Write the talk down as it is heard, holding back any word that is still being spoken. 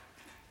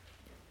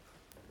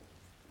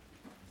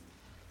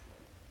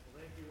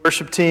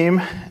Worship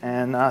team,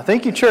 and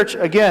thank you, church.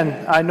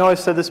 Again, I know I've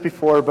said this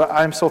before, but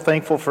I'm so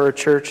thankful for a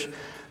church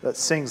that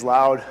sings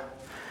loud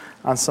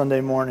on Sunday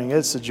morning.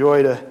 It's a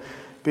joy to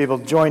be able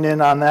to join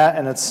in on that,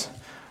 and it's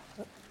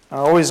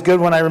always good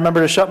when I remember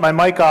to shut my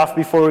mic off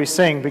before we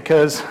sing,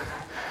 because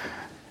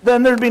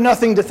then there'd be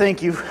nothing to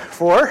thank you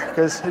for,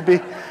 because it'd be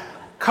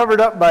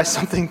covered up by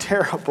something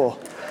terrible.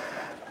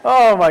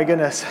 Oh my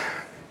goodness.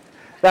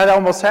 That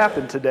almost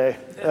happened today.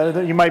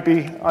 You might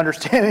be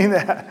understanding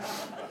that.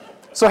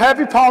 So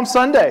happy Palm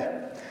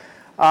Sunday.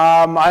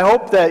 I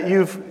hope that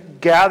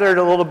you've gathered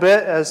a little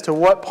bit as to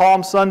what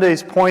Palm Sunday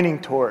is pointing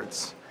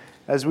towards.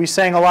 As we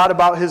sang a lot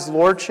about his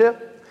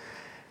lordship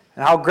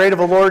and how great of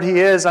a Lord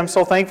he is, I'm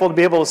so thankful to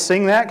be able to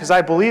sing that because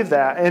I believe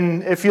that.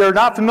 And if you're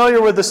not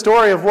familiar with the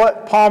story of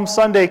what Palm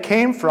Sunday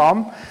came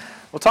from,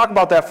 we'll talk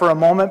about that for a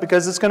moment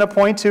because it's going to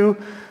point to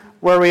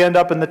where we end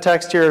up in the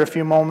text here in a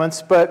few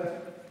moments. But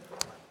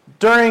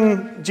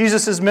during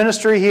Jesus'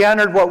 ministry, he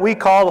entered what we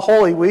call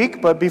Holy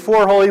Week, but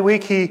before Holy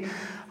Week, he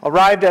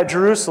arrived at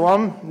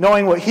Jerusalem,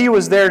 knowing what he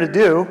was there to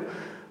do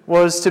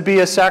was to be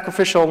a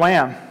sacrificial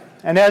lamb.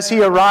 And as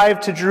he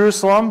arrived to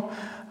Jerusalem,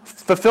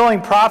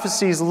 fulfilling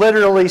prophecies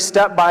literally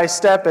step by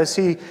step as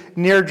he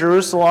neared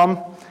Jerusalem,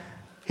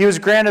 he was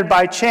granted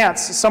by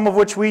chance, some of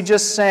which we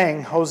just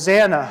sang,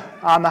 Hosanna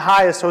on the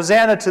highest,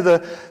 Hosanna to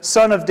the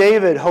Son of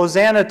David,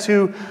 Hosanna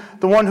to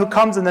the one who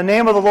comes in the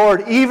name of the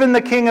Lord, even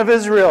the King of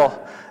Israel,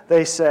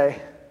 they say.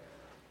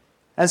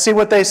 And see,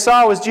 what they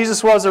saw was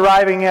Jesus was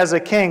arriving as a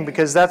king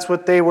because that's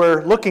what they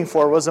were looking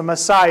for, was a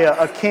Messiah,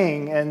 a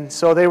king. And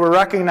so they were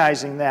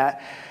recognizing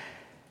that.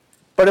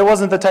 But it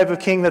wasn't the type of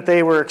king that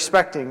they were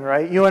expecting,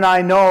 right? You and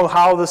I know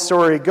how the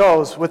story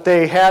goes. What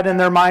they had in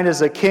their mind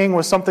as a king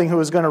was someone who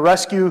was going to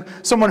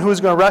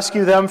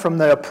rescue them from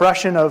the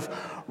oppression of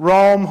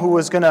Rome, who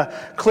was going to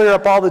clear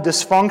up all the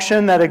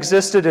dysfunction that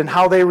existed and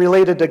how they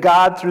related to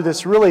God through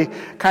this really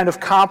kind of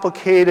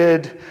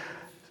complicated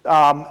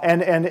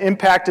and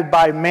impacted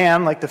by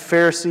man, like the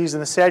Pharisees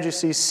and the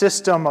Sadducees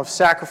system of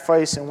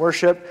sacrifice and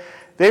worship.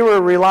 They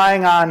were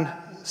relying on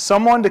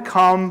someone to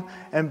come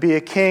and be a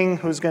king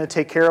who's going to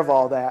take care of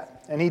all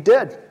that. And he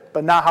did,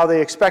 but not how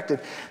they expected.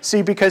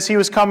 See, because he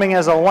was coming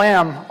as a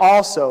lamb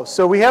also.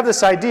 So we have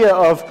this idea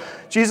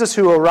of Jesus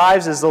who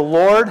arrives as the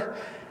Lord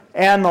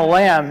and the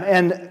Lamb.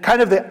 And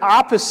kind of the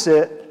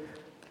opposite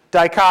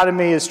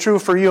dichotomy is true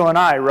for you and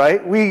I,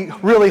 right? We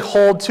really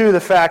hold to the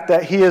fact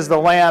that he is the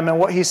Lamb, and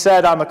what he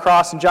said on the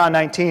cross in John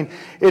 19,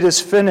 it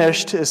is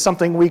finished, is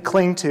something we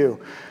cling to.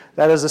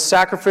 That is a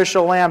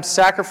sacrificial lamb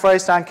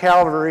sacrificed on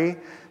Calvary,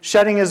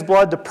 shedding his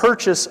blood to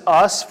purchase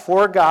us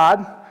for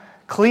God,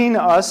 clean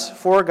us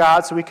for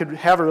God so we could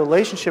have a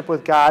relationship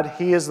with God.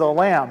 He is the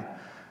Lamb.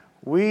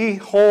 We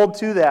hold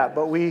to that,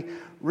 but we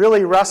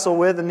really wrestle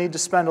with and need to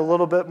spend a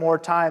little bit more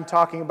time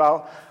talking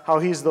about how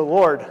he's the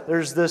Lord.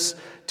 There's this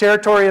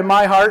territory in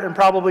my heart, and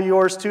probably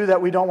yours too, that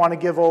we don't want to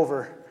give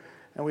over.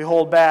 And we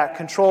hold back,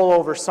 control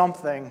over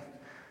something.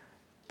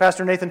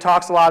 Pastor Nathan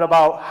talks a lot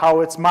about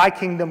how it's my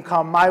kingdom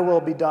come, my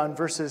will be done,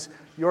 versus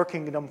your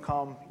kingdom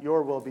come,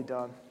 your will be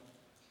done.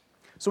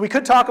 So we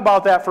could talk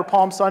about that for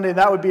Palm Sunday, and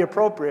that would be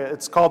appropriate.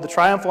 It's called the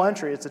triumphal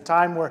entry. It's a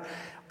time where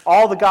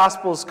all the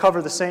Gospels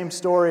cover the same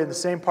story and the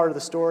same part of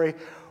the story,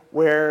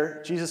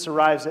 where Jesus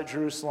arrives at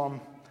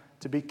Jerusalem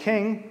to be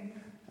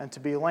king and to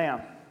be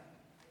lamb.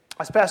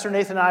 As Pastor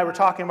Nathan and I were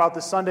talking about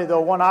this Sunday,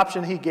 though, one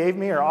option he gave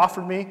me or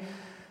offered me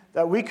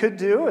that we could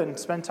do and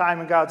spend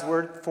time in God's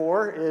Word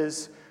for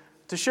is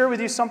to share with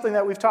you something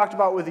that we've talked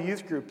about with the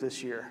youth group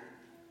this year.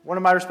 One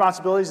of my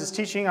responsibilities is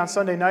teaching on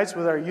Sunday nights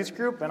with our youth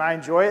group, and I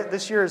enjoy it.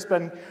 This year has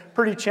been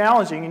pretty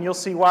challenging, and you'll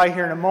see why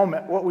here in a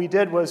moment. What we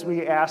did was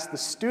we asked the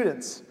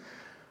students,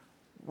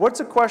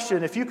 what's a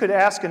question, if you could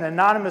ask an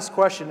anonymous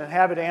question and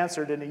have it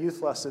answered in a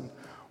youth lesson,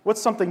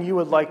 what's something you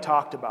would like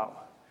talked about?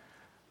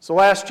 So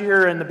last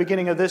year and the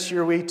beginning of this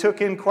year, we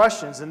took in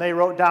questions, and they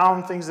wrote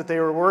down things that they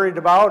were worried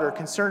about or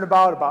concerned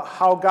about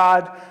how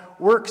God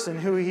works and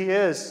who he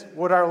is,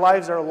 what our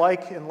lives are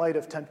like in light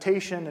of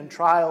temptation and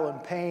trial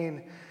and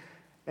pain.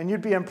 And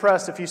you'd be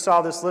impressed if you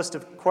saw this list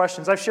of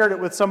questions. I've shared it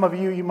with some of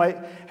you. You might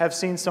have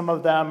seen some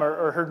of them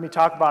or heard me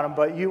talk about them,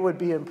 but you would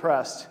be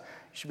impressed.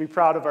 You should be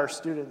proud of our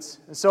students.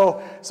 And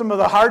so some of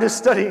the hardest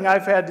studying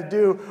I've had to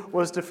do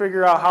was to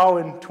figure out how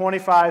in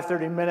 25,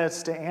 30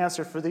 minutes to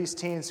answer for these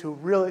teens who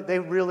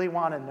really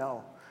want to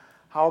know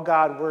how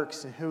God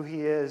works and who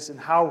he is and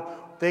how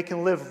they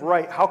can live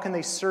right. How can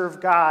they serve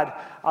God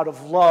out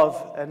of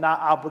love and not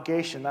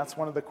obligation? That's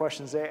one of the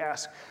questions they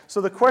ask. So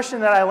the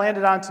question that I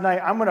landed on tonight,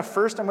 I'm going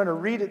to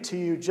read it to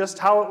you just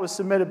how it was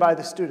submitted by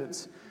the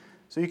students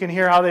so you can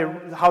hear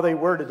how they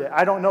worded it.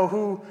 I don't know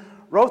who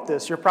wrote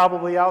this. You're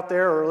probably out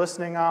there or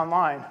listening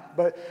online.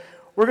 But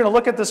we're going to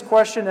look at this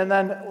question, and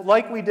then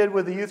like we did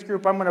with the youth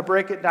group, I'm going to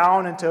break it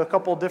down into a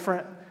couple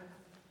different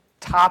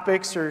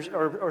topics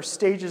or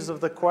stages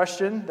of the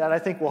question that I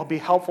think will be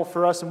helpful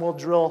for us, and we'll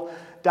drill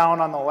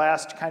down on the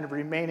last kind of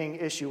remaining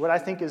issue, what I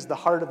think is the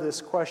heart of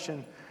this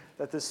question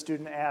that this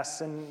student asks.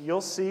 And you'll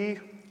see,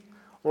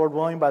 Lord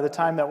willing, by the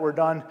time that we're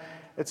done,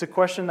 it's a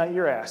question that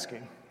you're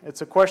asking.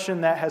 It's a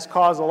question that has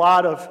caused a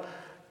lot of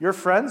your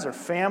friends or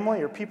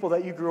family or people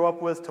that you grew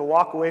up with to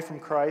walk away from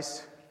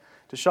Christ,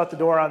 to shut the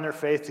door on their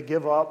faith, to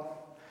give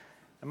up.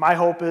 And my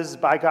hope is,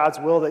 by God's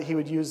will, that he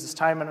would use this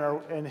time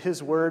in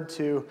his word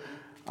to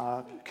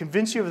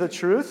convince you of the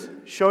truth,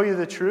 show you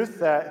the truth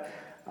that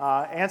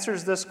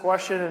answers this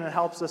question, and it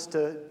helps us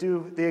to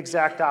do the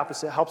exact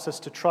opposite. It helps us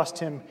to trust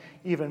him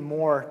even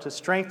more, to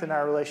strengthen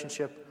our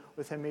relationship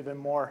with him even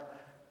more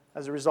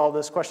as a result of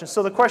this question.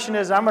 So the question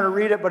is, I'm going to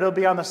read it, but it'll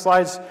be on the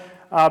slides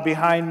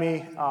behind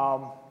me.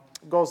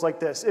 It goes like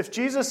this. If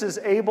Jesus is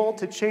able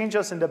to change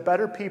us into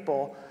better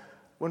people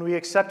when we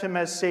accept him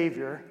as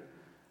Savior,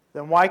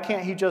 then why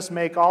can't he just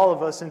make all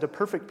of us into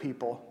perfect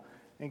people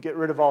and get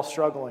rid of all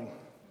struggling?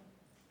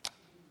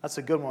 That's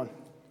a good one,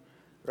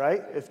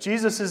 right? If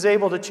Jesus is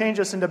able to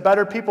change us into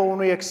better people when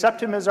we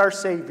accept him as our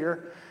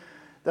Savior,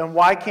 then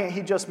why can't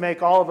he just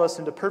make all of us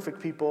into perfect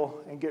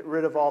people and get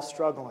rid of all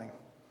struggling?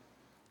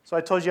 So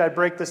I told you I'd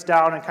break this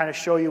down and kind of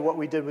show you what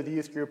we did with the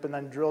youth group and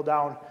then drill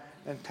down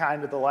and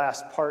kind of the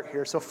last part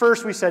here. So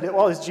first we said,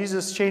 well, is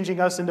Jesus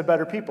changing us into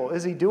better people?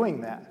 Is he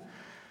doing that?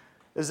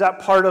 Is that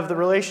part of the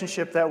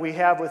relationship that we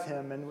have with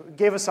him? And it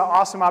gave us an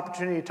awesome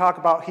opportunity to talk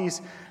about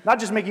he's not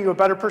just making you a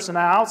better person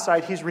on the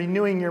outside, he's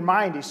renewing your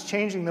mind. He's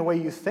changing the way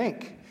you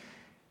think.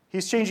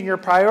 He's changing your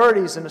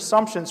priorities and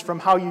assumptions from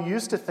how you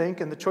used to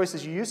think and the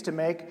choices you used to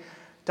make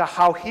to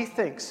how he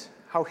thinks,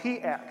 how he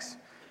acts.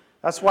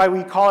 That's why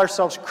we call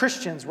ourselves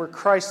Christians. We're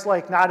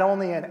Christ-like, not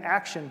only in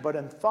action, but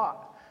in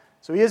thought.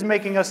 So he is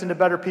making us into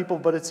better people,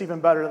 but it's even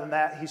better than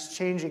that. He's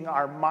changing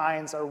our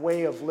minds, our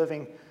way of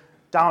living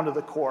down to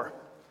the core.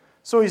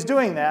 So he's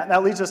doing that, and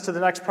that leads us to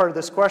the next part of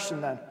this question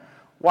then.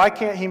 Why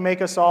can't he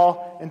make us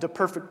all into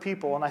perfect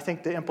people? And I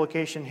think the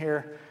implication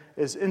here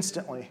is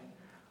instantly.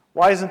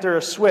 Why isn't there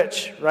a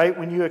switch, right?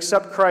 When you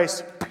accept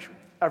Christ,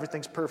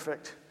 everything's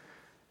perfect.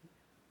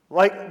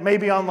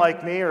 Maybe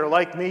unlike me or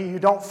like me, you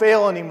don't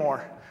fail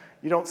anymore.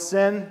 You don't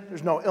sin,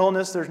 there's no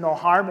illness, there's no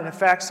harm, and in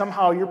fact,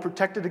 somehow you're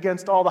protected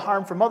against all the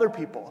harm from other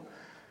people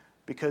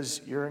because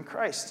you're in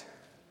Christ.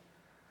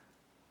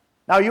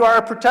 Now, you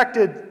are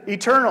protected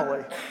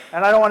eternally,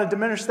 and I don't want to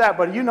diminish that,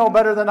 but you know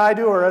better than I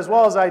do, or as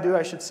well as I do,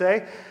 I should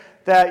say,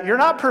 that you're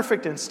not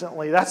perfect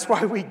instantly. That's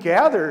why we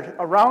gather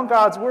around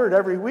God's Word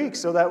every week,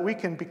 so that we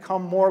can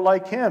become more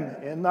like him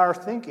in our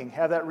thinking,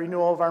 have that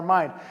renewal of our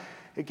mind.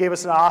 It gave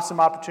us an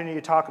awesome opportunity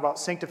to talk about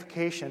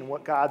sanctification,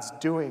 what God's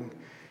doing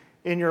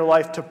in your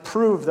life to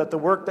prove that the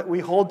work that we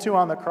hold to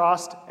on the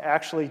cross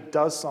actually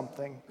does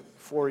something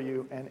for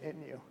you and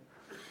in you.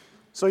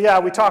 So yeah,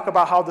 we talk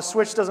about how the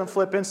switch doesn't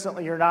flip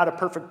instantly. You're not a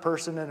perfect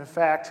person. And in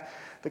fact,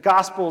 the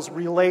Gospels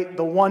relate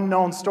the one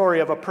known story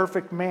of a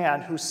perfect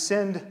man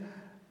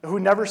who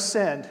never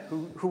sinned,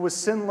 who was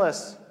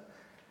sinless,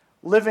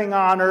 living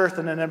on earth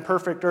in an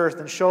imperfect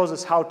earth, and shows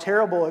us how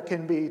terrible it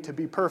can be to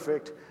be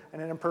perfect in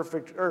an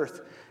imperfect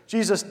earth.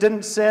 Jesus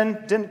didn't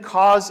sin, didn't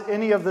cause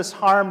any of this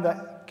harm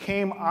that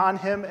came on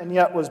him, and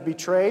yet was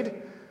betrayed.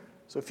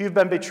 So if you've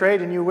been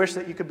betrayed and you wish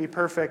that you could be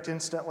perfect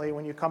instantly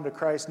when you come to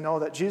Christ, know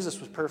that Jesus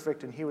was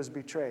perfect and he was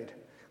betrayed.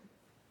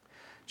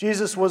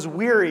 Jesus was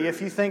weary.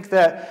 If you think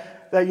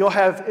that you'll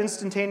have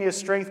instantaneous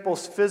strength,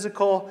 both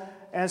physical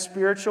and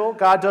spiritual,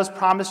 God does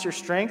promise you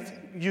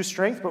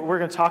strength, but we're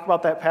going to talk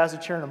about that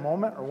passage here in a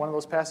moment, or one of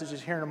those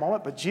passages here in a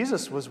moment. But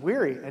Jesus was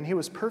weary and he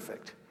was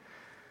perfect.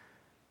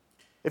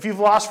 If you've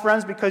lost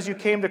friends because you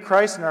came to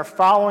Christ and are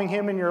following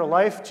him in your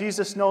life,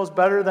 Jesus knows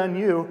better than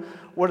you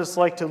what it's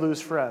like to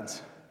lose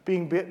friends,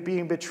 being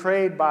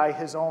betrayed by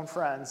his own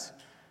friends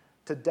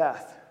to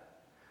death.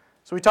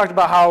 So we talked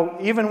about how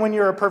even when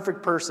you're a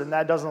perfect person,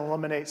 that doesn't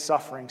eliminate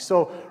suffering.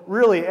 So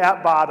really,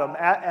 at bottom,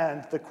 at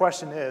end, the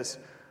question is,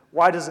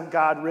 why doesn't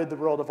God rid the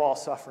world of all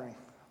suffering,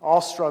 all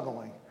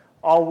struggling,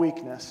 all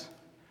weakness?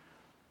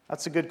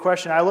 That's a good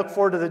question. I look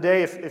forward to the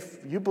day, if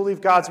you believe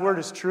God's word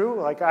is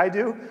true, like I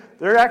do,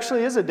 there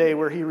actually is a day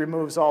where he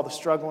removes all the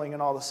struggling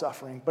and all the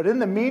suffering. But in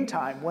the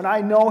meantime, when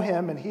I know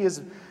him and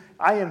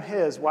I am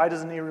his, why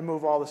doesn't he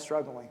remove all the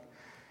struggling?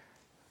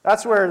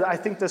 That's where I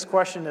think this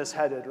question is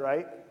headed,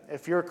 right?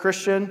 If you're a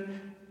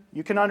Christian,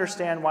 you can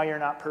understand why you're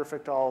not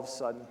perfect all of a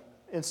sudden.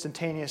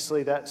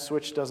 Instantaneously, that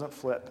switch doesn't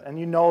flip. And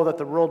you know that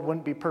the world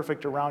wouldn't be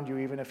perfect around you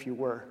even if you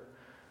were.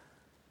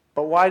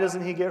 But why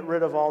doesn't he get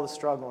rid of all the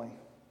struggling?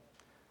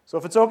 So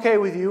if it's okay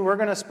with you, we're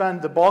going to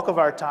spend the bulk of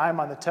our time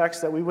on the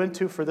text that we went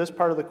to for this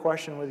part of the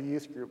question with the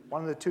youth group,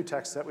 one of the two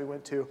texts that we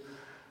went to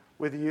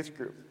with the youth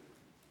group.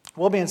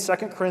 We'll be in 2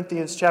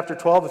 Corinthians chapter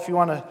 12. If you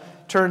want to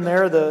turn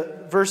there,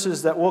 the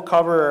verses that we'll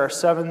cover are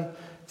 7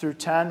 through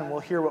 10, and we'll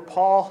hear what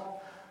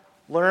Paul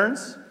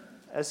learns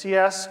as he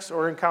asks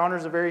or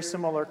encounters a very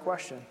similar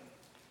question.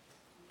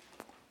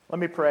 Let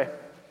me pray.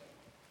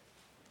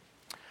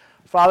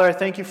 Father, I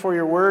thank you for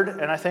your word,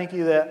 and I thank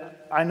you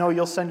that I know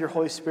you'll send your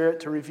Holy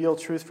Spirit to reveal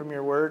truth from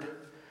your word.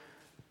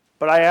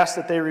 But I ask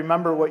that they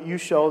remember what you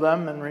show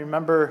them and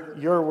remember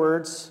your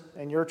words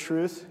and your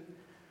truth.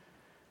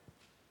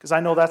 Because I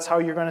know that's how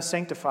you're going to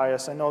sanctify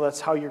us. I know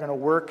that's how you're going to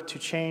work to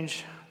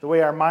change the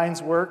way our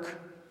minds work,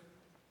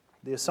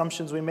 the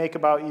assumptions we make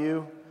about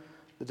you,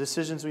 the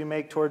decisions we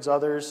make towards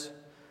others.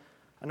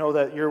 I know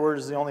that your word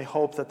is the only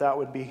hope that that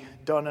would be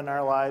done in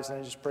our lives, and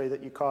I just pray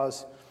that you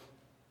cause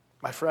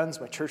my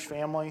friends, my church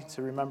family,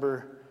 to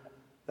remember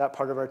that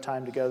part of our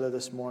time together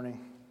this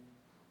morning.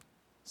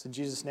 It's in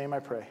Jesus' name I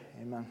pray.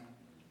 Amen.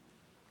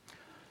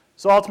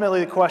 So ultimately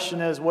the question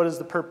is, what is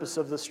the purpose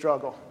of the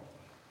struggle?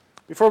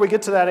 Before we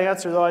get to that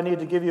answer, though, I need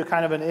to give you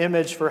kind of an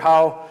image for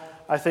how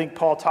I think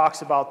Paul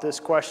talks about this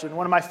question.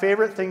 One of my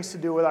favorite things to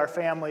do with our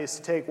family is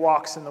to take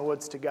walks in the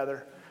woods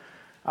together.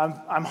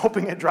 I'm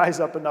hoping it dries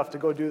up enough to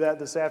go do that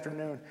this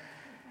afternoon.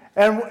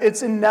 And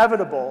it's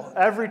inevitable.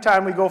 Every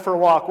time we go for a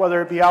walk,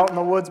 whether it be out in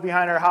the woods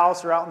behind our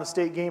house or out in the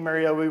state game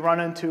area, we run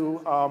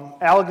into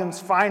Allegan's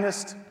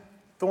finest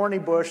thorny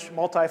bush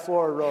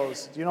multiflora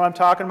rose. Do you know what I'm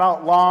talking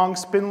about? Long,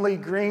 spindly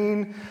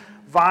green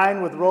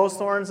vine with rose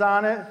thorns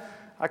on it.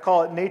 I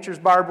call it nature's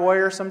barbed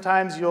wire.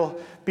 Sometimes you'll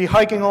be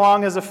hiking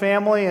along as a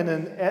family, and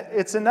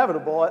it's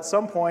inevitable. At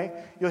some point,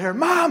 you'll hear,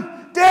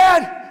 "Mom,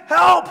 Dad,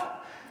 help!"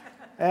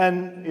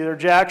 And either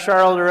Jack,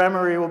 Charlotte, or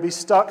Emery will be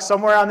stuck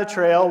somewhere on the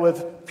trail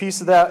with a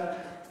piece of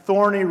that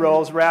thorny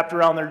rose wrapped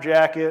around their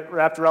jacket,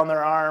 wrapped around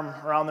their arm,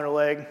 around their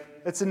leg.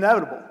 It's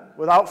inevitable,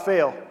 without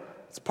fail.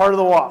 It's part of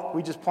the walk.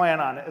 We just plan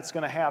on it. It's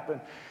going to happen.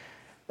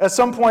 At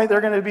some point, they're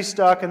going to be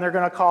stuck, and they're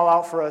going to call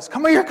out for us,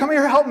 come here,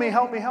 help me,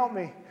 help me, help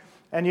me.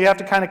 And you have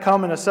to kind of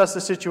come and assess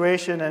the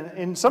situation.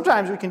 And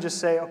sometimes we can just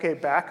say, okay,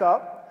 back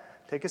up,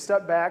 take a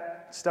step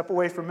back, step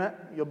away from it.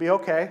 You'll be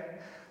okay.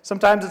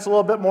 Sometimes it's a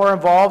little bit more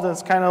involved, and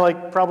it's kind of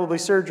like probably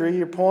surgery.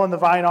 You're pulling the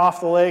vine off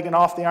the leg and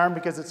off the arm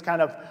because it's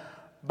kind of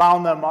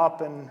bound them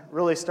up and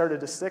really started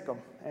to stick them.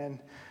 And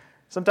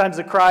sometimes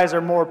the cries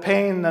are more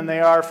pain than they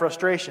are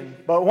frustration.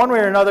 But one way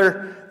or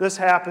another, this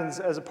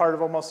happens as a part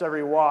of almost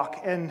every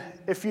walk. And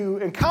if you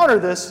encounter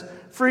this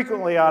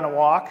frequently on a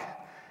walk,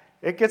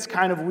 it gets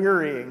kind of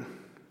wearying.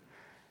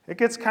 It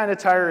gets kind of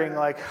tiring,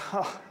 like,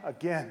 oh,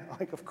 again,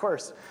 like, of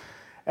course.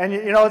 And,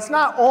 you know, it's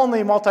not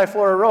only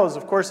multiflora rose.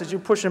 Of course, as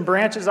you're pushing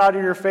branches out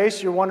of your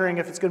face, you're wondering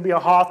if it's going to be a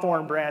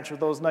hawthorn branch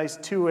with those nice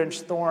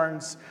 2-inch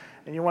thorns.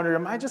 And you wonder,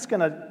 am I just going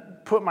to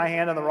put my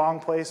hand in the wrong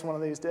place one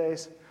of these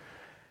days?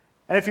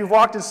 And if you've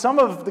walked in some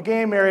of the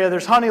game area,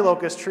 there's honey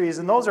locust trees,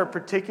 and those are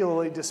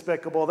particularly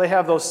despicable. They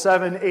have those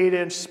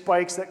 7-8-inch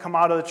spikes that come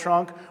out of the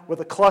trunk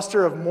with a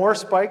cluster of more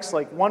spikes,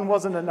 like one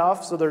wasn't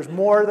enough, so there's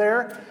more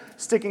there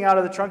sticking out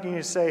of the trunk. And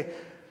you say,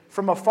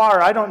 from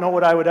afar, I don't know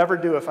what I would ever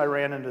do if I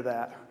ran into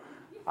that.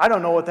 I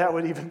don't know what that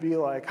would even be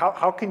like.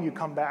 How can you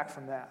come back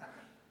from that?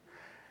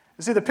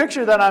 You see, the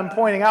picture that I'm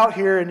pointing out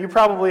here, and you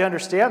probably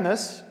understand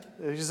this,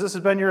 because this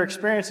has been your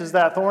experience, is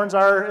that thorns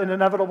are an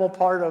inevitable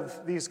part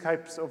of these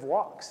types of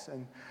walks.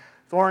 And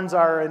thorns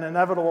are an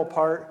inevitable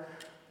part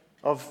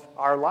of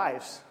our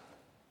lives,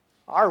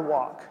 our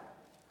walk.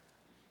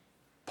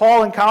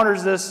 Paul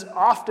encounters this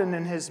often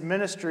in his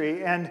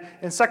ministry, and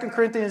in 2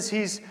 Corinthians,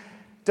 he's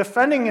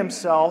defending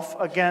himself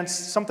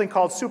against something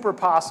called super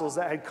apostles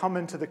that had come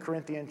into the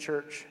Corinthian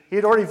church. He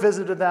had already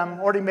visited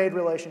them, already made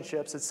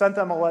relationships, had sent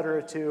them a letter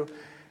or two,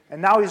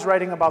 and now he's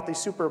writing about these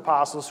super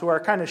apostles who are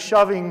kind of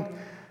shoving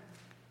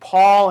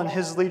Paul and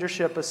his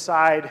leadership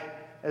aside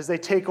as they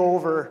take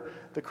over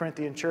the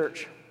Corinthian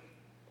church.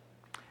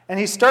 And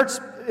he starts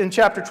in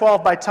chapter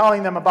 12 by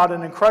telling them about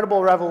an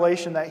incredible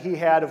revelation that he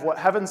had of what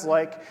heaven's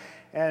like,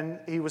 and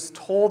he was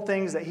told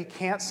things that he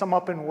can't sum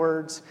up in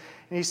words.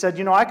 And he said,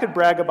 you know, I could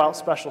brag about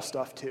special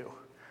stuff too.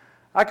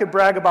 I could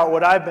brag about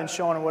what I've been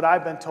shown and what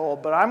I've been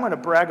told, but I'm going to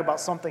brag about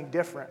something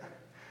different.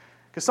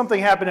 Because something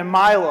happened in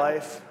my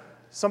life,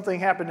 something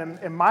happened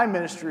in my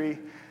ministry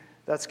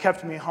that's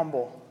kept me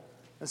humble.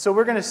 And so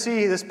we're going to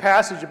see this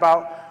passage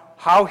about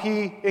how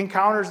he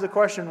encounters the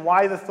question,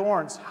 why the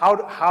thorns?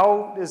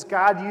 How is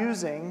God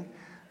using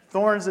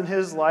thorns in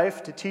his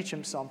life to teach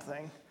him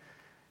something?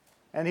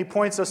 And he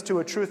points us to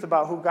a truth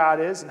about who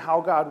God is and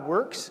how God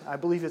works. I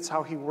believe it's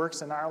how he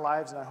works in our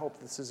lives, and I hope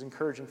this is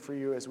encouraging for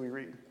you as we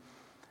read.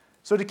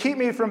 So to keep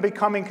me from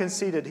becoming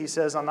conceited, he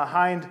says on the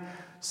hind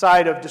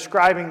side of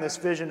describing this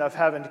vision of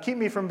heaven, to keep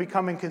me from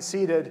becoming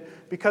conceited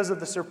because of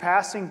the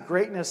surpassing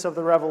greatness of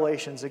the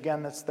revelations.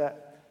 Again, that's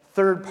that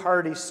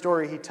third-party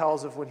story he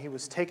tells of when he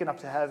was taken up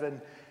to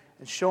heaven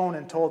and shown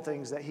and told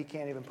things that he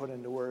can't even put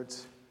into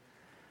words.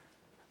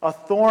 A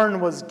thorn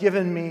was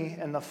given me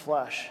in the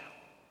flesh.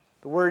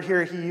 The word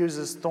here he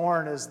uses,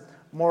 thorn, is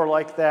more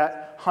like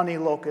that honey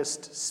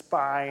locust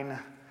spine,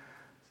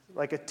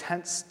 like a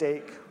tent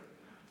stake,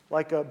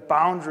 like a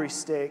boundary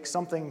stake,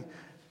 something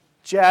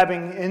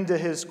jabbing into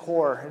his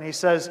core. And he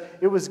says,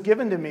 it was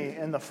given to me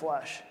in the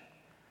flesh,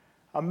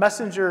 a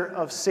messenger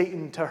of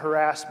Satan to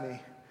harass me.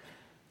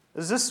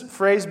 Does this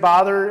phrase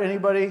bother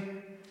anybody?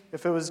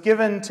 If it was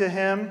given to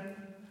him,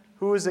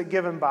 who was it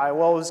given by?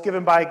 Well, it was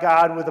given by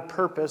God with a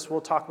purpose. We'll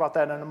talk about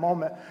that in a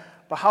moment.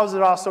 But how is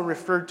it also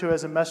referred to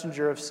as a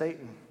messenger of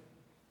Satan?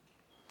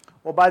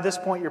 Well, by this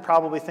point, you're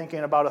probably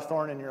thinking about a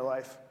thorn in your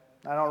life.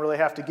 I don't really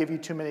have to give you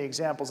too many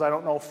examples. I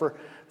don't know for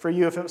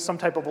you if it was some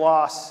type of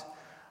loss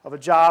of a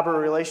job or a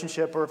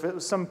relationship, or if it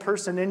was some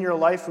person in your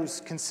life who's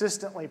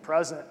consistently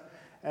present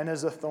and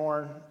is a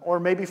thorn. Or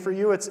maybe for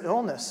you, it's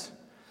illness.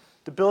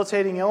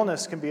 Debilitating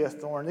illness can be a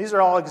thorn. These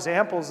are all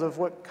examples of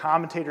what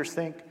commentators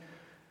think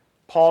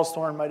Paul's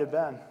thorn might have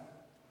been.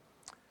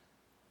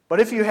 But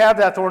if you have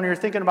that thorn, or you're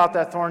thinking about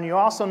that thorn, you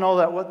also know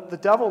that what the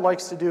devil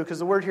likes to do, because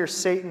the word here,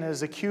 Satan,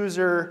 is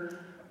accuser,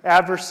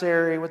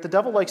 adversary. What the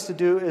devil likes to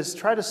do is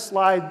try to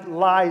slide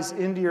lies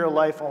into your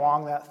life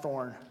along that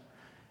thorn.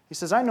 He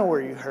says, I know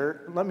where you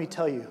hurt. Let me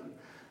tell you.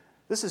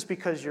 This is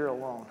because you're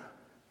alone.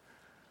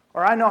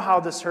 Or I know how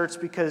this hurts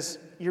because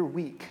you're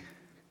weak.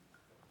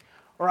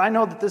 Or I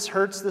know that this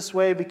hurts this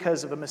way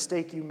because of a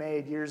mistake you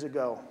made years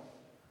ago.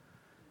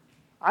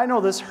 I know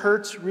this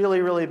hurts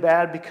really, really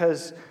bad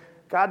because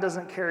God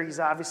doesn't care. He's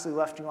obviously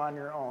left you on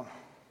your own.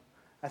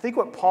 I think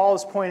what Paul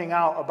is pointing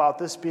out about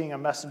this being a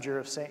messenger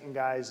of Satan,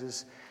 guys,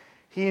 is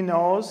he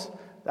knows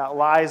that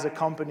lies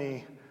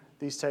accompany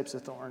these types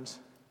of thorns.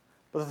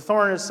 But the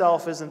thorn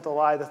itself isn't the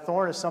lie. The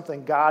thorn is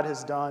something God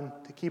has done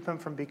to keep him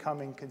from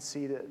becoming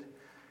conceited,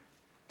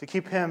 to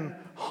keep him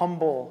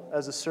humble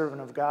as a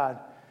servant of God.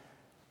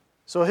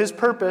 So his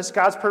purpose,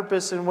 God's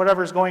purpose in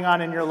whatever's going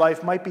on in your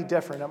life might be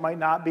different. It might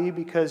not be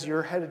because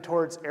you're headed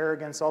towards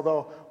arrogance,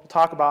 although we'll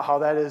talk about how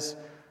that is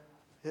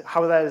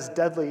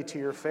deadly to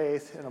your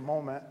faith in a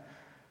moment.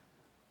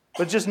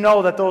 But just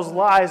know that those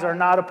lies are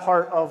not a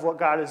part of what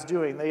God is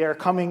doing. They are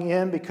coming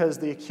in because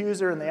the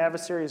accuser and the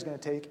adversary is going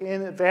to take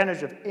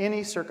advantage of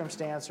any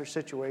circumstance or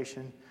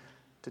situation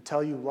to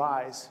tell you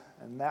lies.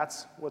 And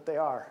that's what they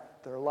are.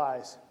 They're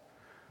lies.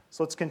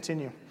 So let's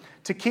continue.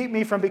 To keep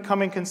me from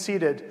becoming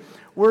conceited.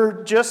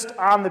 We're just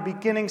on the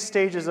beginning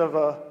stages of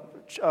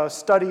a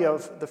study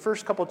of the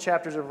first couple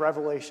chapters of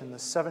Revelation. The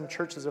 7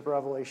 churches of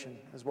Revelation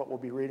is what we'll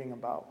be reading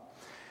about.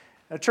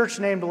 A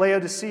church named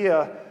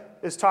Laodicea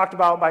is talked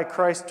about by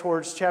Christ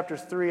towards chapter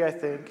 3, I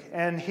think.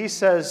 And he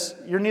says,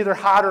 you're neither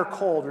hot or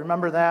cold.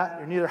 Remember that?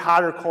 You're neither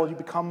hot or cold. You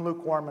become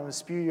lukewarm. I'm going to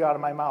spew you out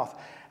of my mouth.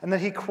 And then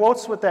he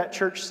quotes what that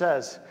church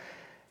says.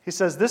 He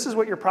says, this is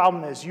what your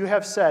problem is. You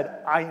have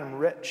said, I am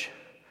rich.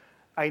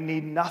 I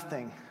need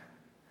nothing.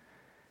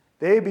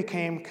 They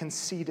became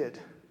conceited.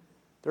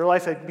 Their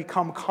life had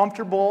become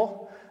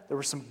comfortable. There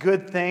were some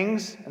good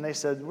things. And they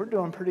said, we're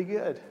doing pretty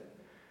good.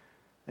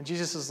 And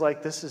Jesus is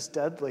like, this is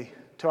deadly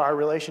to our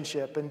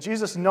relationship. And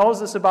Jesus knows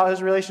this about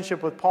his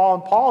relationship with Paul.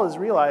 And Paul is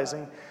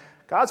realizing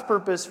God's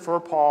purpose for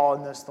Paul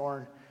in this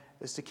thorn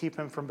is to keep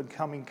him from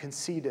becoming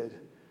conceited.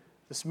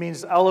 This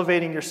means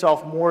elevating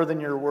yourself more than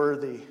you're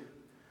worthy,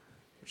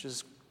 which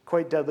is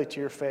quite deadly to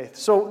your faith.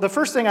 So the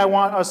first thing I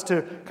want us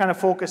to kind of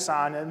focus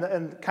on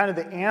and kind of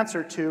the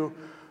answer to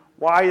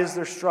why is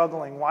there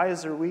struggling? Why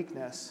is there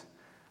weakness?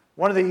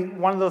 One of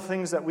the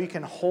things that we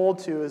can hold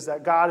to is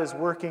that God is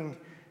working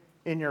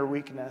in your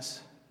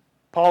weakness.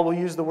 Paul will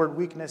use the word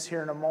weakness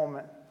here in a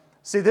moment.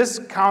 See, this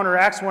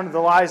counteracts one of the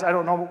lies. I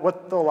don't know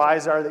what the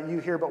lies are that you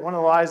hear, but one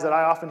of the lies that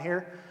I often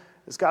hear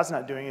is God's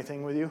not doing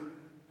anything with you.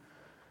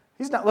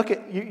 He's not, look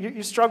at,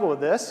 you struggle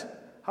with this.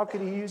 How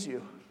could he use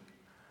you?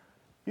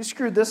 You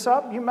screwed this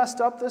up? You messed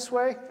up this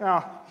way?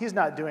 No, he's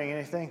not doing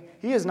anything.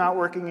 He is not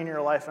working in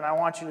your life. And I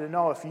want you to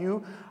know if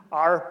you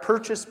are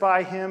purchased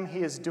by him, he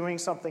is doing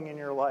something in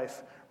your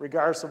life,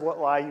 regardless of what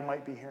lie you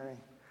might be hearing.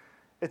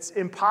 It's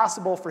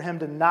impossible for him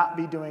to not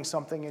be doing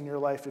something in your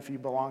life if you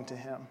belong to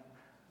him.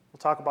 We'll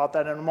talk about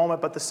that in a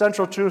moment. But the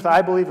central truth,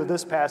 I believe, of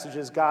this passage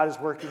is God is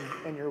working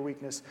in your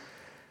weakness.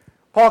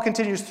 Paul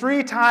continues,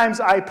 3 times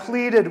I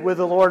pleaded with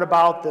the Lord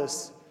about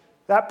this.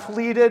 That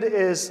pleaded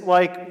is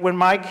like when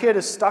my kid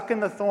is stuck in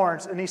the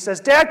thorns and he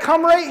says, Dad,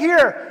 come right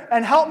here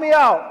and help me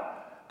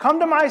out. Come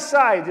to my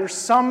side. They're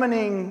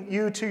summoning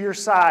you to your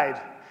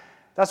side.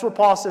 That's what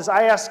Paul says.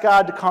 I asked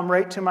God to come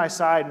right to my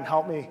side and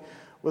help me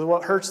with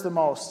what hurts the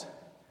most.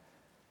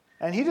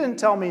 And he didn't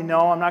tell me,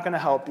 no, I'm not going to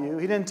help you.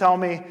 He didn't tell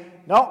me,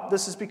 no,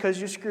 this is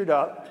because you screwed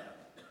up.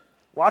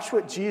 Watch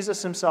what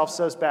Jesus himself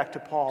says back to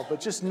Paul.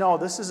 But just know,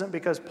 this isn't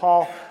because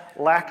Paul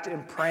lacked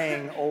in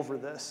praying over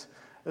this.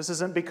 This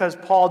isn't because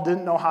Paul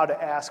didn't know how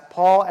to ask.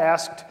 Paul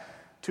asked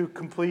to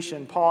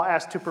completion. Paul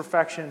asked to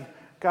perfection.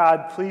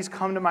 God, please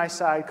come to my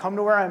side. Come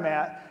to where I'm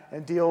at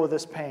and deal with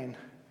this pain. And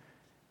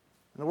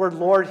the word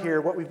Lord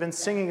here, what we've been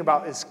singing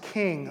about is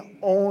king,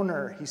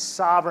 owner. He's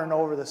sovereign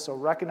over this. So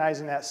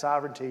recognizing that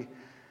sovereignty,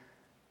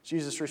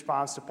 Jesus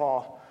responds to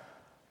Paul.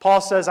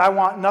 Paul says, I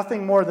want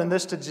nothing more than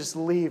this to just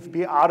leave,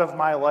 be out of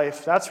my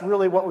life. That's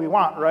really what we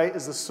want, right?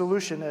 Is the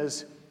solution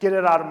is get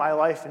it out of my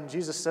life. And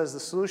Jesus says the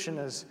solution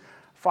is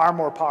far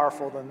more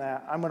powerful than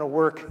that. I'm going to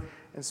work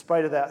in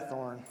spite of that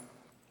thorn.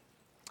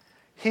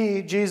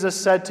 Jesus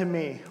said to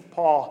me,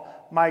 Paul,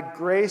 my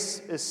grace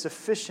is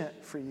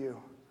sufficient for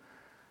you.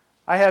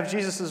 I have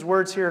Jesus'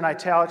 words here in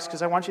italics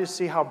because I want you to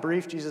see how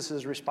brief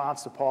Jesus'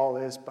 response to Paul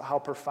is, but how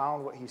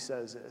profound what he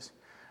says is.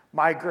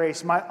 My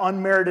grace, my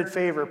unmerited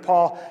favor.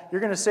 Paul,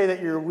 you're going to say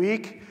that you're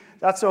weak.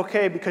 That's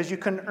okay because you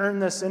couldn't earn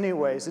this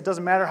anyways. It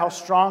doesn't matter how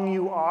strong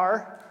you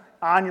are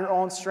on your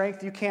own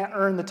strength. You can't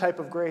earn the type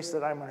of grace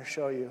that I'm going to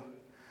show you.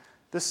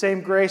 The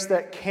same grace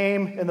that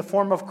came in the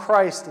form of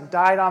Christ and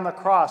died on the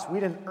cross.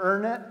 We didn't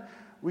earn it.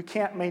 We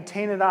can't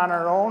maintain it on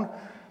our own,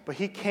 but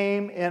he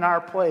came in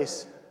our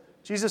place.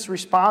 Jesus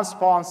responds to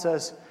Paul and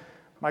says,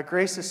 My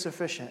grace is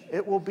sufficient.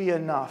 It will be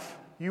enough.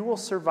 You will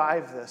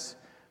survive this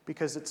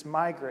because it's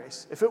my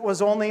grace. If it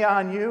was only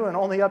on you and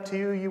only up to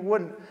you, you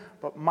wouldn't.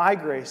 But my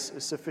grace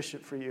is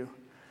sufficient for you.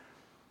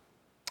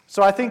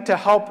 So I think to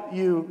help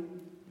you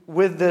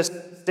with this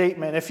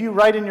statement, if you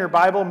write in your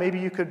Bible, maybe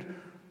you could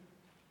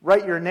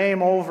write your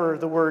name over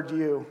the word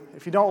you.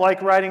 If you don't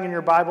like writing in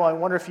your Bible, I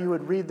wonder if you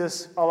would read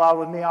this aloud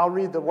with me. I'll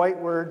read the white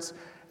words,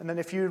 and then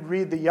if you would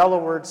read the yellow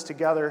words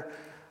together.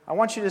 I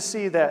want you to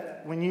see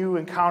that when you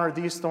encounter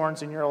these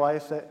thorns in your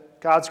life,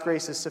 that God's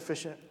grace is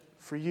sufficient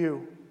for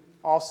you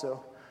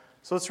also.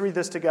 So let's read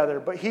this together.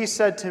 But he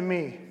said to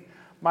me,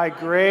 my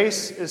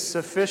grace is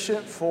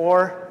sufficient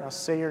for, now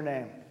say your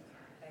name,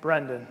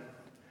 Brendon.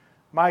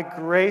 My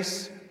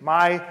grace,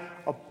 my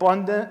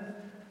abundant,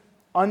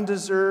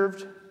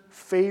 undeserved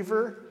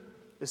favor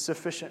is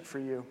sufficient for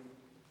you.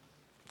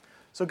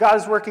 So God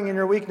is working in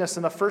your weakness,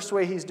 and the first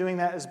way he's doing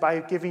that is by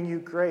giving you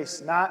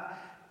grace, not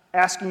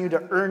asking you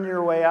to earn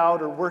your way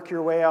out or work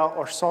your way out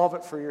or solve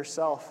it for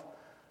yourself,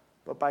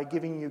 but by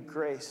giving you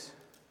grace.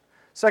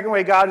 Second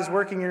way God is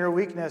working in your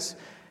weakness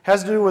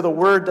has to do with a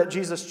word that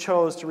Jesus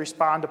chose to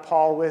respond to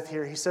Paul with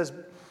here. He says,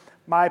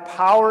 my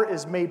power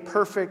is made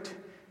perfect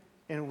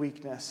in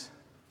weakness.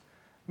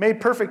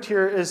 Made perfect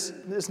here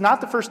is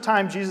not the first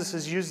time Jesus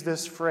has used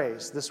this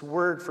phrase, this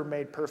word for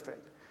made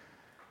perfect.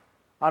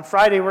 On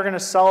Friday, we're going to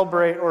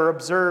celebrate, or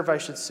observe, I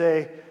should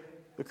say,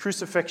 the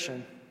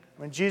crucifixion.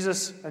 When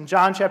Jesus, in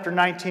John chapter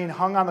 19,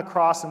 hung on the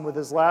cross and with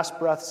his last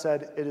breath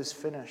said, it is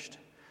finished.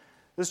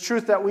 This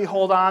truth that we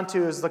hold on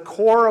to is the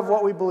core of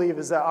what we believe,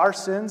 is that our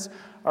sins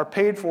are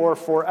paid for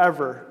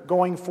forever,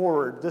 going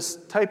forward. This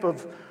type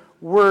of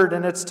word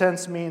in its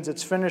tense means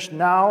it's finished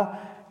now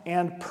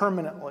and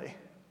permanently.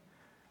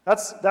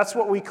 That's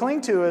what we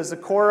cling to as the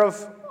core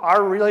of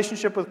our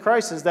relationship with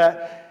Christ, is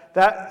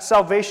that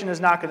salvation is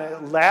not going to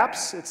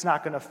lapse, it's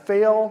not going to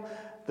fail,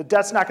 the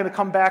debt's not going to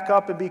come back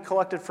up and be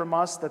collected from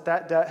us, that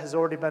debt has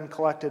already been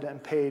collected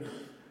and paid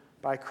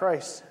by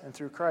Christ and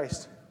through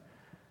Christ.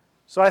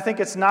 So I think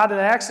it's not an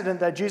accident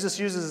that Jesus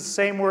uses the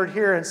same word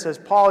here and says,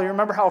 Paul, you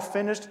remember how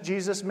finished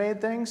Jesus made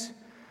things?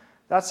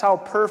 That's how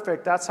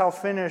perfect, that's how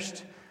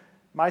finished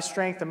my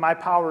strength and my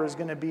power is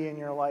going to be in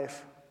your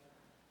life.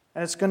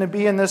 And it's going to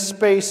be in this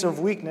space of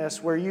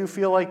weakness where you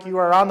feel like you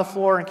are on the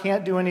floor and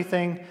can't do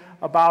anything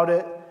about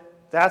it.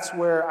 That's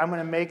where I'm going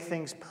to make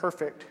things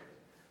perfect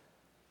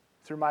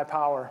through my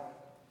power.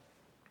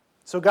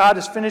 So God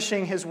is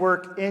finishing his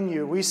work in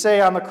you. We say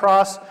on the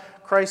cross,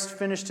 Christ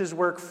finished his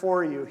work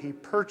for you. He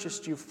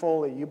purchased you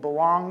fully. You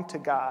belong to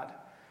God.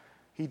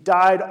 He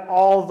died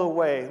all the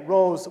way,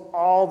 rose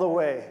all the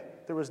way.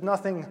 There was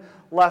nothing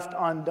left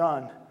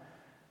undone.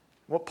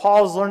 What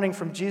Paul is learning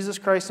from Jesus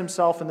Christ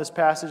himself in this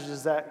passage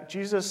is that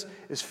Jesus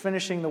is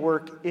finishing the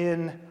work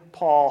in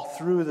Paul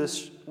through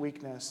this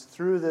weakness,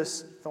 through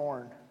this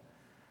thorn.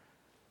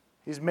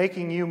 He's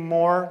making you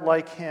more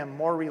like him,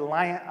 more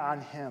reliant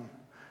on him,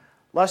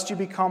 lest you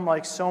become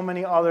like so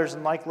many others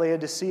and like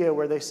Laodicea,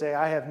 where they say,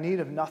 I have need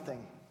of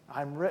nothing,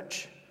 I'm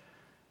rich.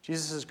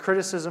 Jesus'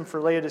 criticism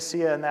for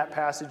Laodicea in that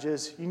passage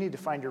is, you need to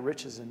find your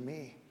riches in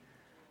me.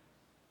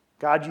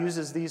 God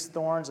uses these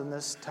thorns and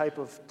this type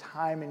of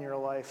time in your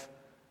life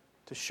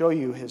to show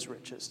you his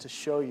riches, to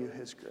show you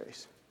his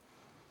grace.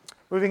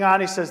 Moving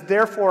on, he says,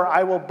 therefore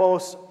I will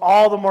boast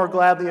all the more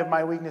gladly of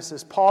my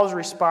weaknesses. Paul's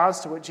response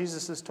to what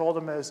Jesus has told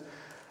him is,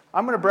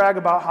 I'm going to brag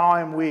about how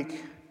I'm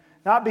weak.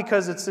 Not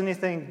because it's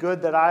anything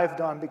good that I've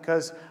done,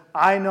 because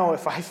I know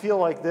if I feel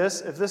like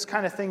this, if this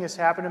kind of thing has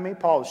happened to me,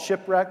 Paul is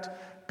shipwrecked,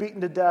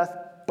 beaten to death,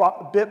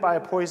 bit by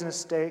a poisonous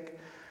snake,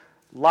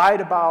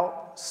 lied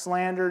about,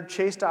 slandered,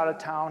 chased out of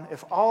town.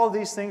 If all of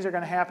these things are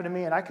going to happen to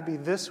me and I could be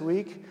this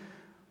weak,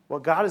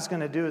 what God is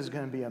going to do is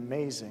going to be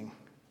amazing.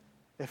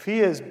 If he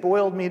has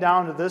boiled me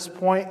down to this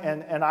point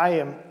and I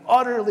am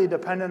utterly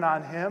dependent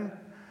on him,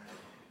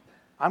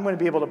 I'm going to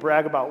be able to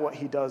brag about what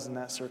he does in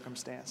that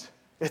circumstance.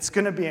 It's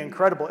going to be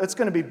incredible. It's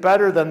going to be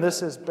better than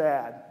this is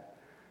bad.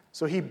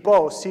 So he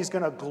boasts. He's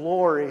going to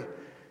glory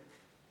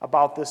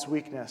about this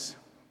weakness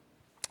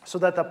so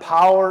that the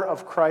power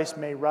of Christ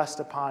may rest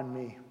upon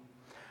me.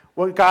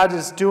 What God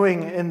is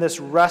doing in this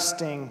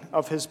resting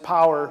of his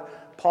power,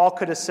 Paul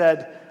could have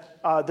said,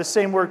 the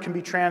same word can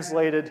be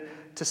translated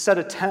to set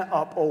a tent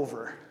up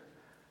over.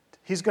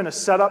 He's going to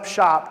set up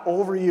shop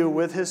over you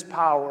with his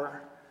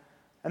power.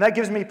 And that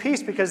gives me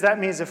peace, because that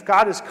means if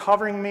God is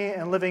covering me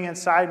and living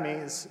inside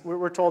me,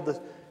 we're told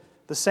that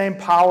the same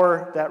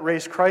power that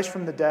raised Christ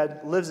from the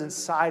dead lives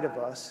inside of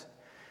us.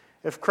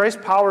 If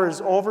Christ's power is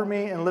over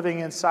me and living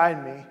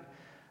inside me,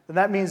 then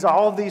that means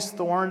all of these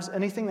thorns,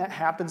 anything that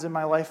happens in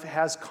my life,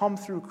 has come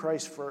through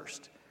Christ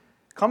first.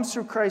 It comes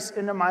through Christ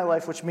into my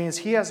life, which means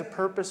he has a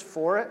purpose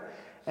for it,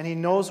 and he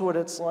knows what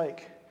it's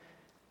like.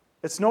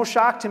 It's no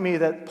shock to me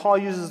that Paul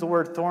uses the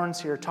word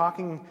thorns here,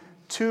 talking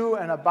to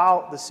and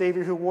about the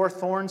Savior who wore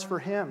thorns for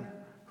him,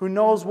 who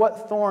knows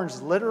what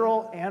thorns,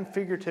 literal and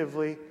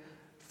figuratively,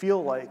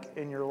 feel like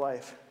in your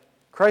life.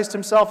 Christ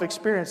himself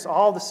experienced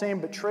all the same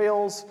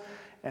betrayals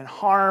and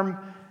harm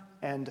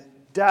and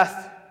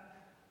death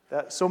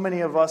that so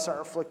many of us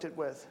are afflicted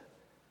with.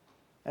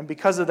 And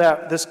because of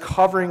that, this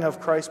covering of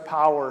Christ's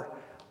power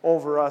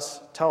over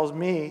us tells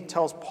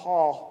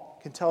Paul,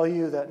 can tell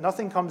you that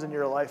nothing comes into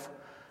your life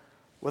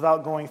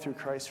without going through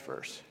Christ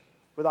first,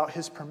 without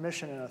his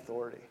permission and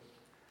authority.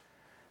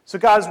 So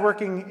God's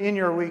working in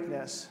your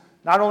weakness,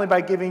 not only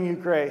by giving you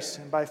grace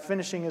and by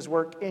finishing his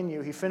work in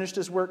you. He finished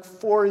his work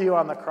for you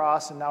on the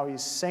cross, and now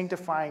he's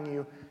sanctifying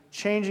you,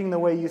 changing the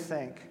way you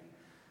think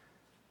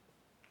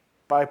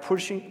by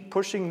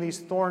pushing these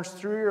thorns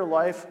through your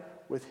life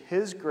with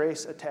his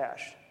grace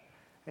attached.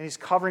 And he's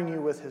covering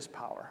you with his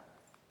power.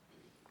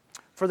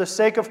 For the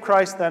sake of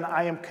Christ, then,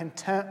 I am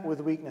content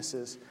with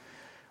weaknesses.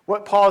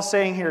 What Paul is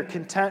saying here,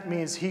 content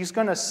means he's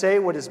going to say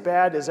what is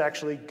bad is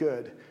actually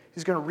good.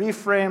 He's going to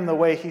reframe the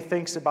way he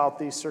thinks about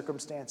these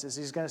circumstances.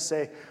 He's going to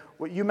say,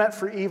 what you meant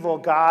for evil,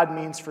 God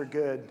means for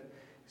good.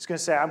 He's going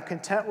to say, I'm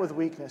content with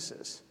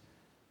weaknesses.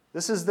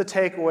 This is the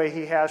takeaway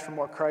he has from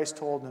what Christ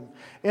told him.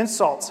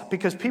 Insults,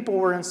 because people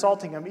were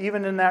insulting him,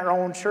 even in that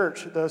own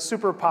church. The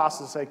super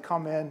apostles had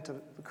come into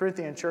the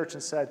Corinthian church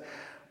and said,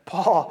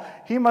 Paul,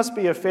 he must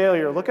be a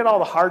failure. Look at all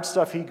the hard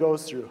stuff he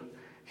goes through.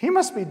 He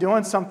must be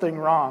doing something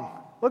wrong.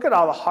 Look at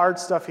all the hard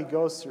stuff he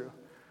goes through.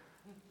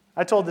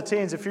 I told the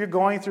teens, if you're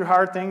going through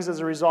hard things as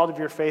a result of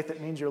your faith,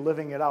 it means you're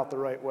living it out the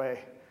right way.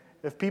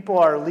 If people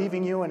are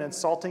leaving you and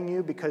insulting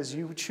you because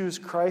you choose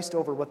Christ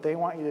over what they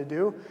want you to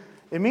do,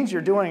 it means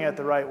you're doing it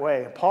the right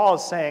way. Paul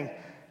is saying,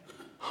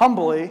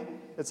 humbly,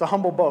 it's a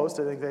humble boast,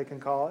 I think they can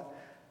call it.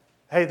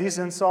 Hey, these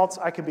insults,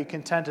 I can be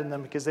content in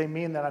them because they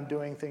mean that I'm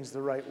doing things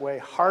the right way.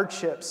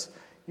 Hardships,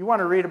 you want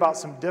to read about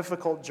some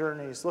difficult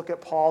journeys. Look at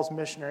Paul's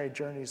missionary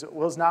journeys. It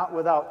was not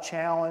without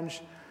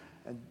challenge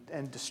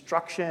and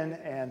destruction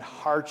and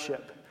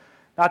hardship.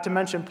 Not to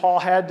mention, Paul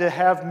had to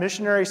have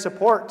missionary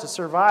support to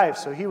survive,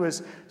 so he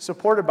was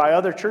supported by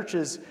other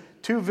churches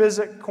to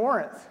visit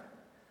Corinth.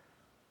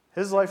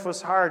 His life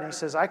was hard, and he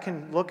says, I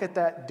can look at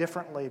that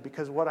differently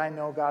because of what I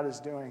know God is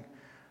doing.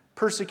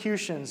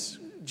 Persecutions.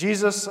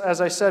 Jesus,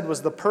 as I said,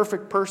 was the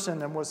perfect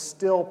person and was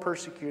still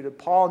persecuted.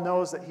 Paul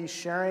knows that he's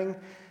sharing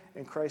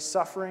in Christ's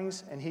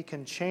sufferings, and he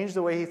can change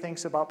the way he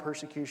thinks about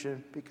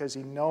persecution because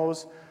he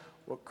knows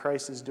what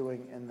Christ is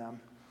doing in them.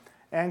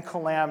 And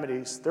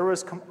calamities. There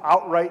was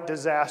outright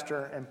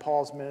disaster in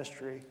Paul's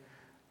ministry.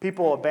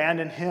 People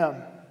abandoned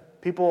him.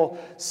 People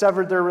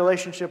severed their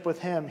relationship with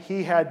him.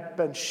 He had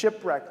been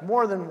shipwrecked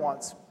more than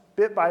once,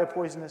 bit by a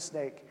poisonous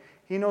snake.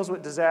 He knows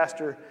what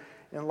disaster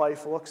in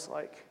life looks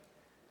like.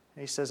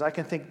 And he says, I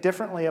can think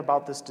differently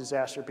about this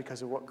disaster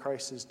because of what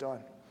Christ has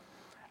done.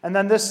 And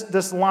then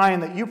this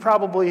line that you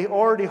probably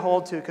already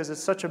hold to because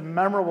it's such a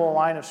memorable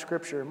line of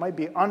Scripture. It might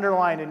be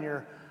underlined in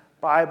your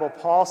Bible.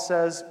 Paul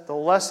says, the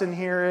lesson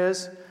here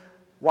is,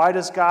 why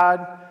does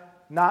God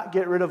not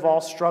get rid of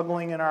all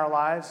struggling in our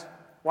lives?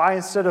 Why,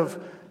 instead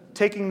of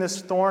taking this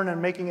thorn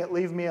and making it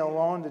leave me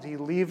alone, did he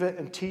leave it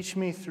and teach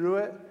me through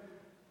it?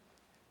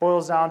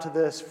 Boils down to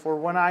this: for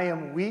when I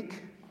am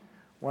weak,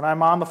 when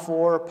I'm on the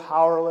floor,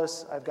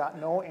 powerless, I've got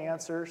no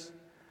answers,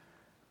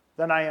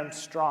 then I am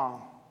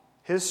strong.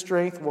 His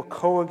strength will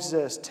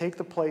coexist, take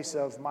the place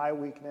of my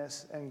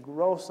weakness, and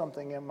grow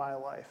something in my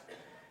life.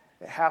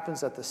 It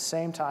happens at the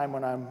same time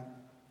when I'm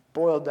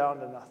boiled down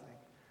to nothing.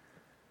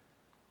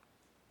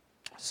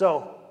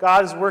 So,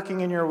 God is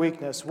working in your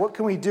weakness. What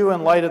can we do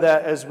in light of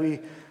that as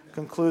we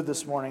conclude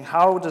this morning?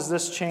 How does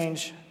this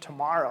change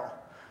tomorrow?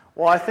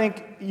 Well, I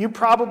think you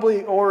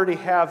probably already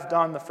have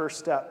done the first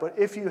step, but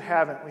if you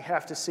haven't, we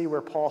have to see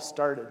where Paul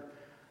started.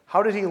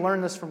 How did he learn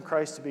this from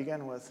Christ to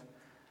begin with?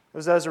 It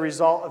was as a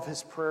result of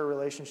his prayer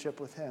relationship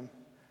with him.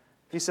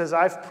 He says,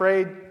 I've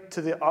prayed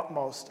to the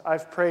utmost.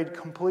 I've prayed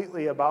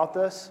completely about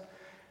this.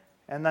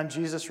 And then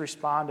Jesus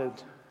responded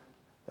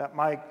that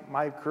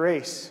my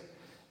grace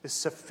is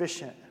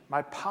sufficient.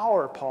 My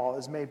power, Paul,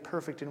 is made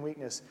perfect in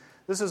weakness.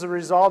 This is a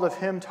result of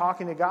him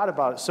talking to God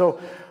about it. So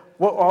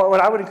what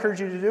I would encourage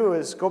you to do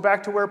is go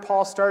back to where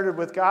Paul started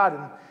with God.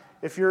 And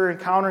if you're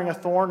encountering a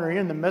thorn or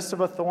you're in the midst of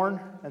a thorn,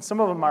 and some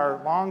of them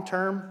are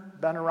long-term,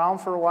 been around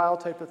for a while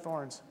type of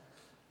thorns,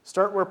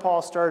 start where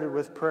Paul started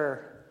with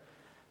prayer.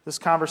 This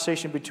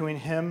conversation between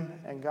him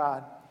and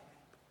God.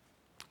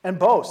 And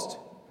boast.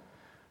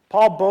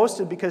 Paul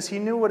boasted because he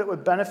knew what it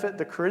would benefit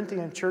the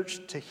Corinthian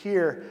church to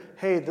hear,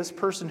 hey, this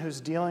person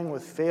who's dealing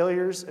with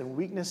failures and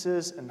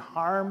weaknesses and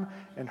harm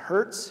and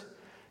hurts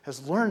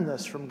has learned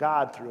this from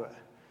God through it.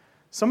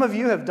 Some of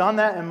you have done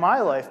that in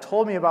my life,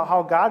 told me about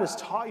how God has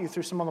taught you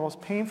through some of the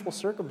most painful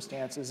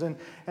circumstances and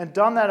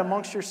done that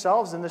amongst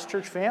yourselves in this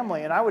church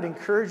family. And I would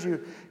encourage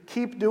you,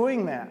 keep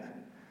doing that.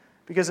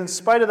 Because in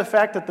spite of the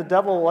fact that the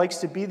devil likes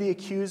to be the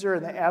accuser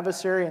and the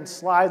adversary and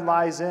slide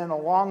lies in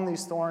along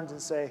these thorns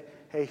and say,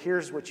 hey,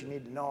 here's what you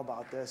need to know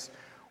about this,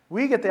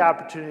 we get the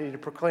opportunity to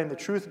proclaim the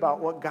truth about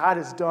what God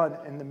has done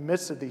in the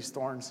midst of these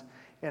thorns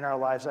in our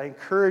lives. I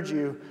encourage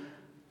you,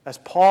 as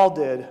Paul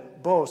did,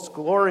 boast,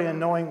 glory in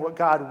knowing what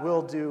God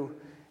will do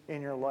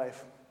in your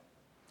life.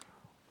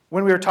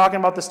 When we were talking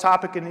about this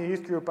topic in the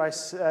youth group, I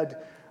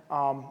said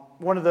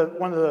one of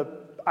the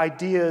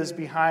ideas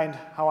behind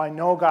how I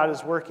know God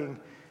is working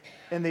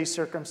in these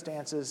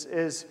circumstances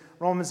is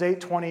Romans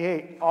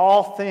 8:28,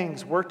 all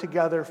things work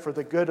together for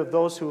the good of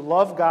those who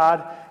love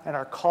God and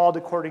are called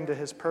according to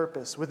his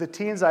purpose. With the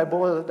teens, I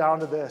boil it down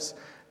to this.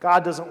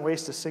 God doesn't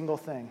waste a single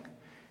thing.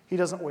 He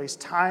doesn't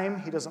waste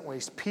time. He doesn't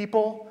waste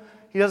people.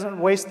 He doesn't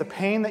waste the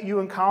pain that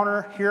you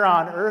encounter here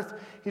on earth.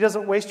 He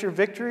doesn't waste your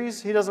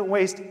victories. He doesn't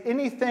waste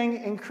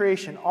anything in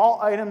creation. All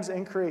items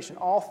in creation,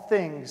 all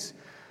things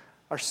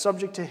are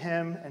subject to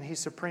him, and he's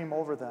supreme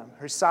over them.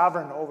 Or he's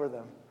sovereign over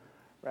them,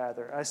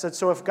 rather. I said,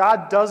 so if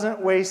God doesn't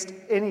waste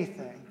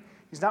anything,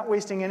 he's not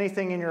wasting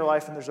anything in your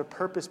life, and there's a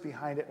purpose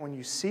behind it. When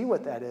you see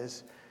what that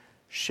is,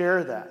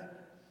 share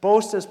that.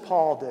 Boast as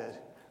Paul did.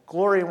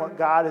 Glory in what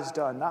God has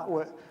done, not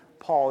what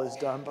Paul has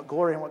done, but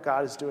glory in what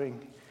God is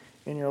doing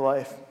in your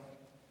life.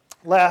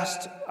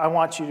 Last, I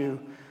want you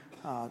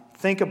to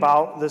think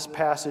about this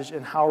passage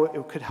and how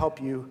it could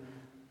help you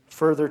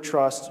further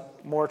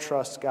more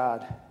trust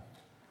God.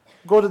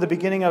 Go to the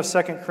beginning of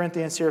 2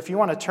 Corinthians here. If you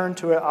want to turn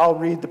to it, I'll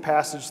read the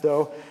passage,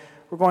 though.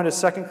 We're going to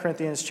 2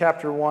 Corinthians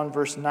chapter 1,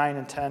 verse 9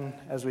 and 10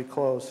 as we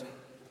close.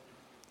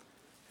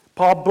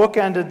 Paul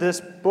bookended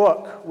this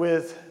book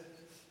with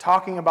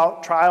talking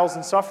about trials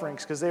and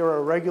sufferings because they were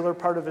a regular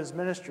part of his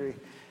ministry.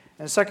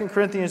 In 2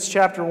 Corinthians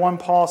chapter 1,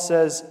 Paul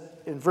says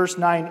in verse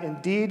 9,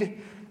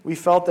 indeed, we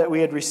felt that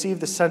we had received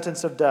the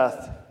sentence of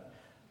death,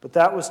 but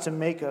that was to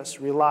make us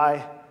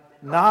rely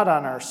not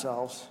on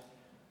ourselves,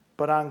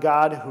 but on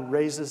God who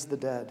raises the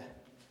dead.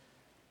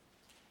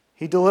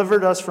 He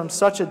delivered us from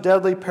such a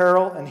deadly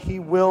peril, and he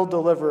will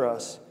deliver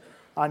us.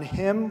 On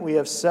him we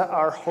have set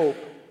our hope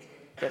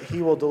that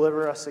he will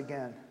deliver us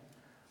again.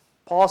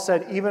 Paul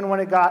said, even when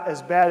it got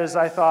as bad as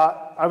I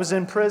thought, I was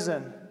in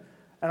prison,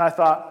 and I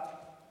thought,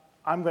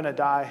 I'm going to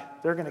die.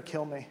 They're going to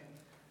kill me.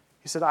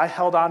 He said, I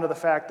held on to the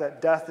fact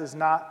that death is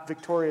not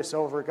victorious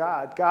over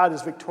God. God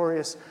is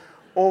victorious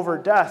over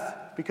death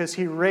because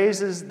he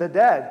raises the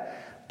dead.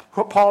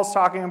 Paul's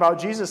talking about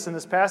Jesus in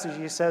this passage.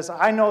 He says,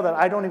 I know that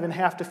I don't even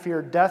have to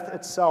fear death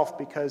itself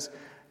because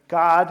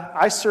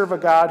I serve a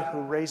God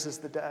who raises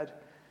the dead.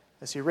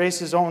 As he raised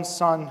his own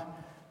son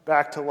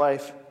back to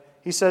life.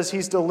 He says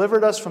he's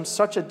delivered us from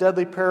such a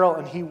deadly peril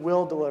and he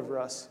will deliver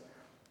us.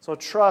 So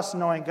trust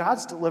knowing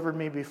God's delivered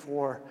me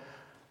before.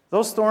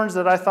 Those thorns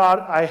that I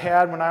thought I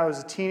had when I was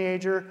a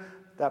teenager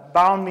that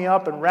bound me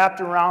up and wrapped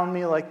around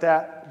me like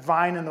that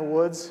vine in the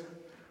woods,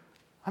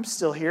 I'm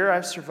still here.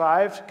 I've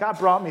survived. God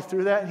brought me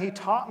through that, and he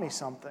taught me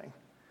something.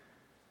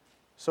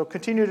 So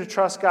continue to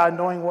trust God,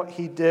 knowing what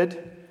he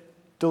did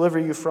deliver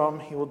you from,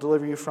 he will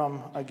deliver you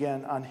from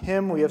again. On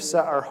him we have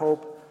set our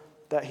hope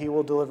that he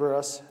will deliver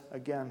us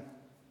again.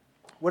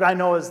 What I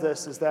know is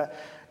this, is that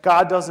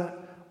God doesn't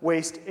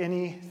waste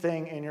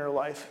anything in your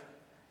life.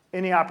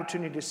 Any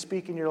opportunity to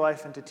speak in your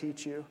life and to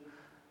teach you.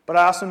 But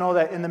I also know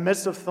that in the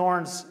midst of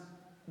thorns,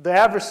 the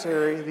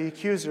adversary, the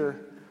accuser,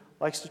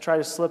 likes to try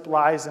to slip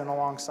lies in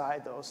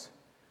alongside those.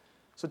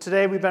 So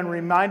today we've been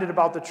reminded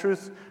about the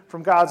truth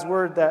from God's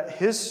word that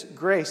his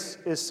grace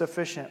is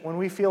sufficient. When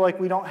we feel like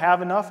we don't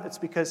have enough, it's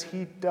because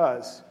he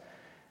does.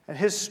 And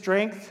his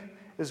strength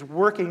is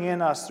working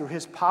in us through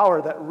his power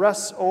that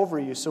rests over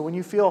you. So when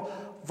you feel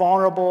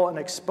vulnerable and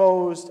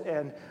exposed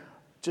and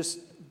just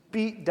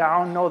beat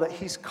down, know that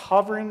he's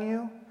covering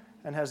you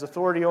and has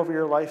authority over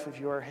your life if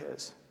you are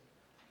his.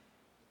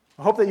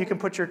 I hope that you can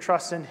put your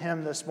trust in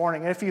him this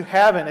morning. And if you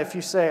haven't, if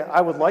you say,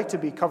 I would like to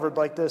be covered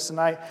like this, and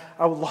I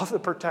would love the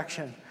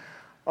protection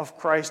of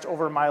Christ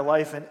over my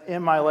life and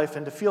in my life,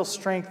 and to feel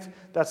strength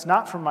that's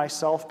not from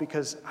myself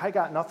because I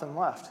got nothing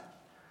left.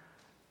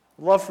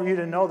 I'd love for you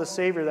to know the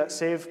Savior that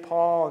saved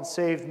Paul and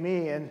saved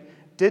me and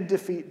did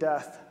defeat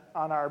death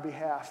on our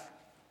behalf.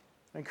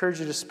 I encourage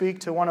you to speak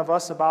to one of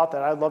us about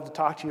that. I'd love to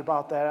talk to you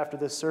about that after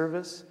this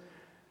service.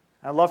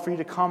 I'd love for you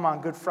to come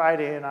on Good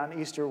Friday and on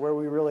Easter where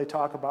we really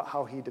talk about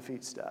how he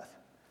defeats death.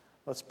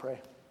 Let's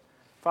pray.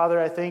 Father,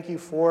 I thank you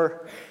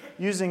for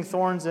using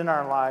thorns in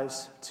our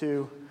lives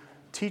to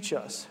teach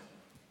us.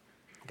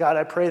 God,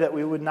 I pray that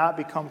we would not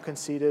become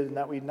conceited and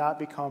that we'd not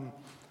become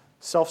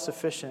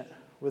self-sufficient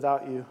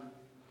without you.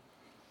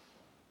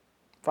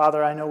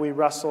 Father, I know we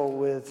wrestle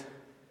with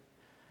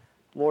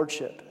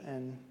lordship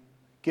and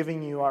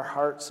giving you our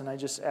hearts, and I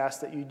just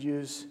ask that you'd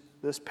use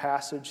this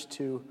passage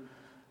to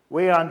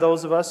weigh on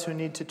those of us who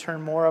need to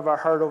turn more of our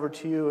heart over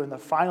to you, and the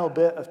final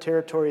bit of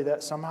territory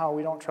that somehow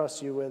we don't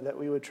trust you with, that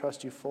we would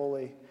trust you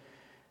fully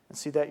and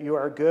see that you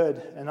are good.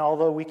 And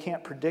although we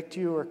can't predict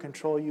you or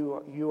control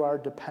you, you are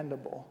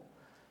dependable.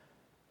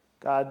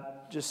 God,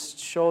 just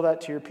show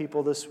that to your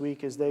people this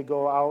week as they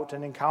go out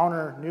and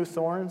encounter new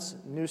thorns,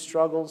 new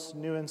struggles,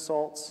 new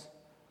insults,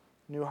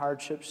 new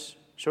hardships.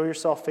 Show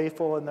yourself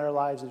faithful in their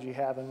lives as you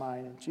have in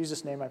mine. In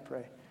Jesus' name I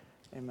pray.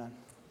 Amen.